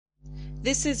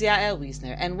This is Yael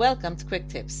Wiesner, and welcome to Quick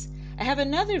Tips. I have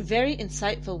another very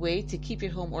insightful way to keep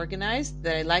your home organized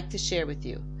that I'd like to share with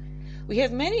you. We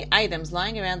have many items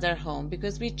lying around our home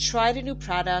because we tried a new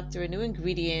product or a new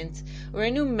ingredient or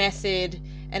a new method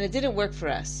and it didn't work for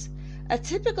us. A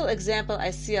typical example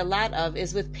I see a lot of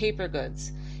is with paper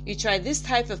goods. You try this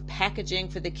type of packaging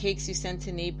for the cakes you send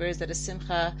to neighbors at a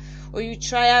simcha, or you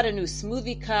try out a new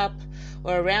smoothie cup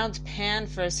or a round pan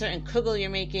for a certain kugel you're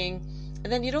making,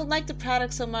 and then you don't like the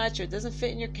product so much or it doesn't fit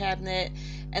in your cabinet,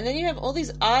 and then you have all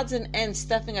these odds and ends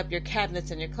stuffing up your cabinets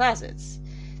and your closets.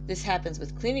 This happens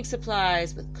with cleaning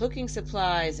supplies, with cooking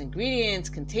supplies, ingredients,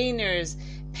 containers,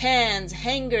 pans,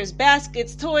 hangers,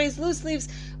 baskets, toys, loose leaves,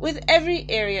 with every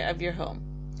area of your home.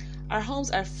 Our homes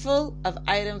are full of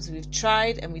items we've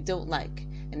tried and we don't like,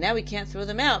 and now we can't throw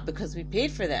them out because we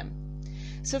paid for them.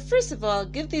 So first of all,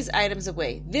 give these items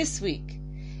away this week.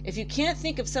 If you can't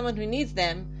think of someone who needs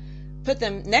them, put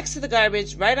them next to the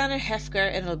garbage, right on a hefker,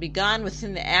 and it'll be gone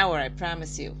within the hour, I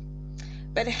promise you.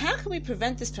 But how can we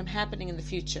prevent this from happening in the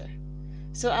future?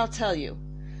 So I'll tell you.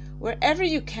 Wherever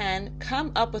you can,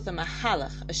 come up with a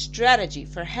mahalach, a strategy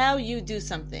for how you do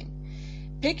something.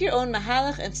 Pick your own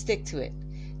mahalach and stick to it.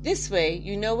 This way,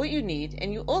 you know what you need,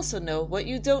 and you also know what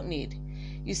you don't need.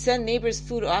 You send neighbors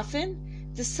food often?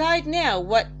 Decide now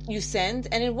what you send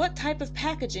and in what type of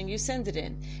packaging you send it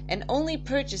in, and only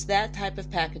purchase that type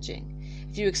of packaging.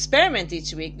 If you experiment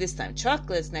each week, this time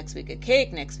chocolates, next week a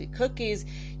cake, next week cookies,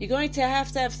 you're going to have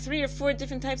 3 or 4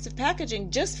 different types of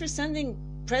packaging just for sending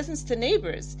presents to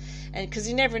neighbors, and because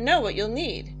you never know what you'll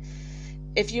need.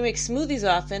 If you make smoothies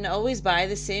often, always buy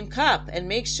the same cup and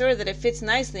make sure that it fits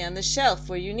nicely on the shelf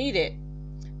where you need it.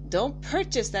 Don't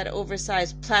purchase that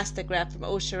oversized plastic wrap from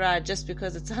Osherah just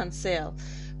because it's on sale.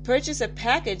 Purchase a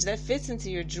package that fits into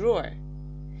your drawer.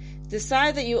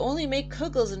 Decide that you only make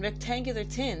kugels in rectangular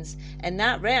tins and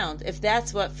not round if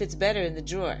that's what fits better in the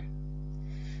drawer.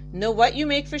 Know what you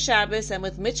make for Shabbos and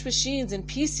with which machines and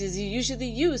pieces you usually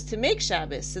use to make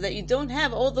Shabbos so that you don't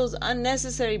have all those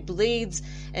unnecessary blades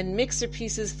and mixer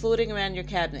pieces floating around your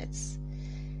cabinets.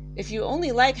 If you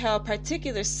only like how a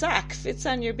particular sock fits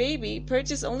on your baby,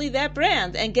 purchase only that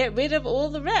brand and get rid of all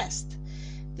the rest.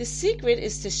 The secret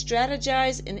is to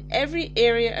strategize in every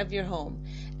area of your home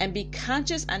and be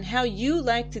conscious on how you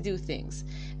like to do things,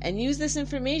 and use this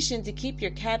information to keep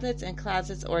your cabinets and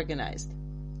closets organized.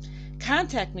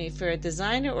 Contact me for a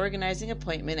designer organizing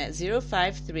appointment at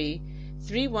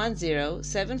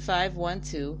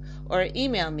 053-310-7512 or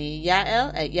email me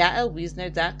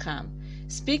yael@yaelwiesner.com.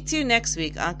 Speak to you next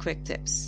week on Quick Tips.